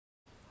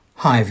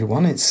Hi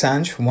everyone, it's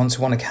Sanj from One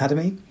to One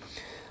Academy.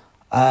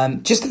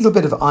 Just a little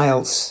bit of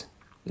IELTS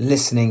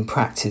listening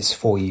practice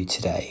for you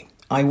today.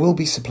 I will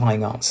be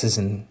supplying answers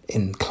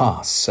in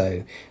class,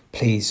 so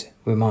please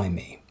remind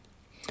me.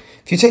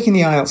 If you're taking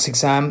the IELTS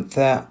exam,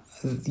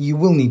 you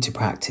will need to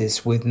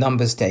practice with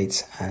numbers,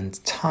 dates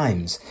and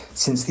times,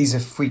 since these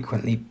are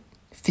frequently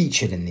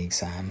featured in the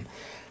exam.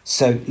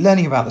 So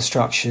learning about the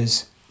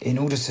structures in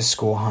order to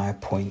score higher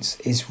points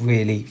is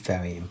really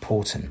very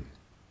important.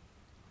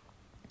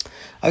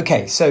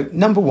 Okay, so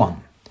number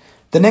 1.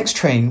 The next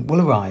train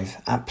will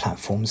arrive at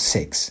platform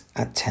 6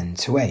 at 10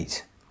 to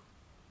 8.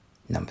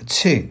 Number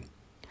 2.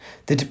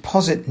 The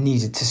deposit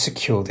needed to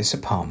secure this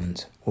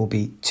apartment will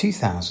be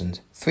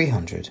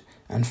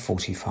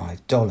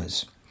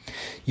 $2,345.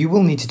 You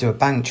will need to do a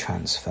bank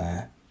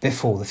transfer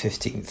before the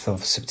 15th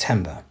of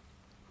September.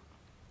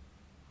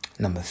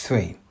 Number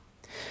 3.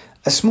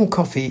 A small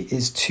coffee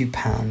is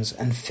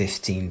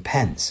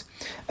 £2.15.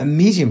 A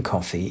medium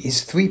coffee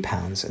is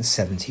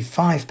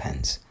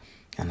 £3.75.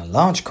 And a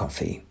large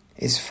coffee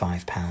is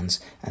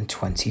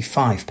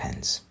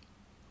 £5.25.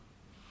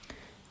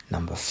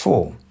 Number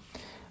 4.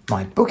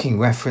 My booking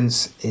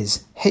reference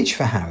is H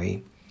for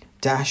Harry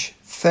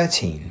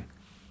 -13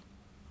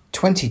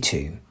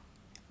 22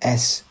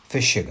 S for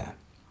sugar.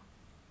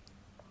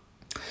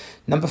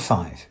 Number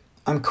 5.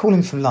 I'm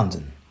calling from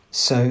London,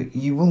 so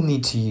you will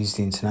need to use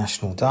the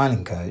international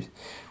dialing code,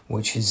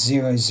 which is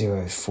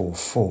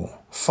 0044,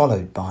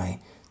 followed by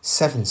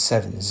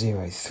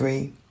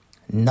 7703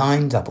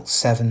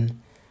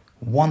 977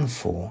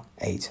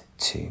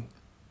 1482.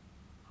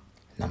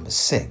 Number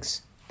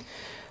 6.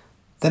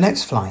 The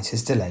next flight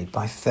is delayed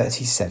by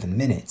 37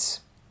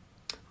 minutes.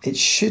 It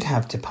should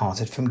have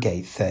departed from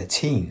gate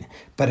 13,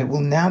 but it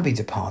will now be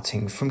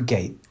departing from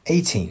gate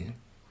 18.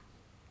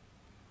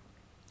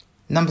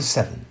 Number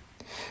 7.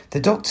 The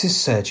doctor's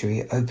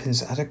surgery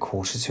opens at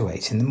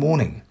 7:45 in the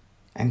morning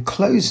and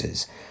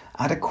closes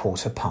at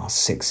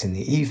 6:15 in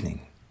the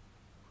evening.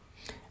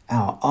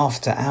 Our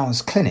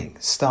after-hours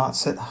clinic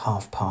starts at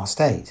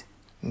 8:30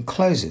 and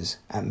closes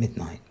at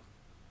midnight.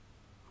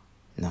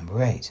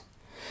 Number 8.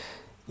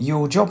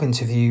 Your job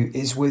interview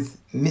is with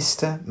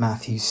Mr.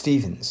 Matthew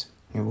Stevens.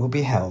 It will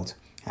be held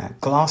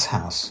at Glass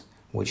House,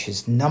 which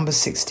is number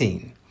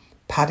 16,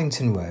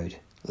 Paddington Road,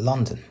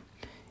 London,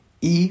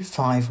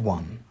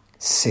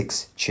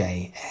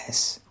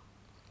 E516JS.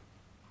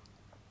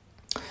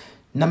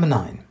 Number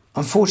 9.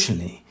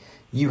 Unfortunately,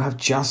 you have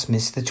just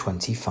missed the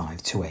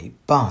 25 to 8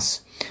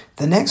 bus.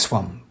 The next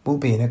one will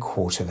be in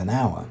 1/4 of an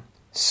hour,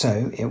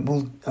 so it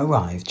will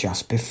arrive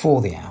just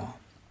before the hour.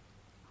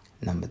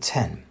 Number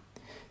 10.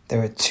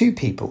 There are 2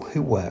 people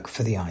who work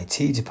for the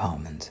IT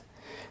department.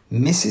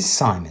 Mrs.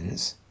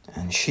 Simons,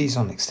 and she's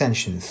on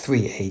extension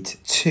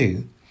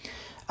 382,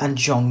 and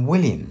John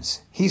Williams,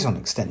 he's on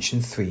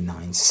extension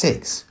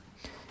 396.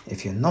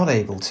 If you're not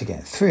able to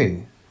get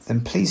through,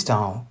 then please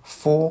dial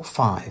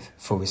 45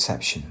 for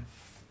reception.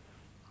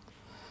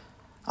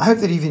 I hope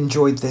that you've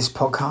enjoyed this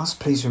podcast.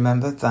 Please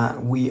remember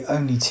that we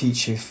only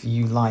teach if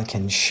you like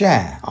and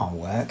share our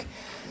work,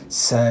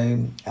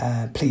 so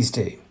please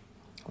do.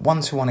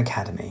 One to One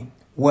Academy.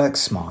 Work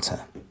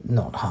smarter,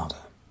 not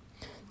harder.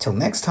 Till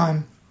next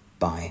time,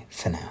 bye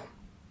for now.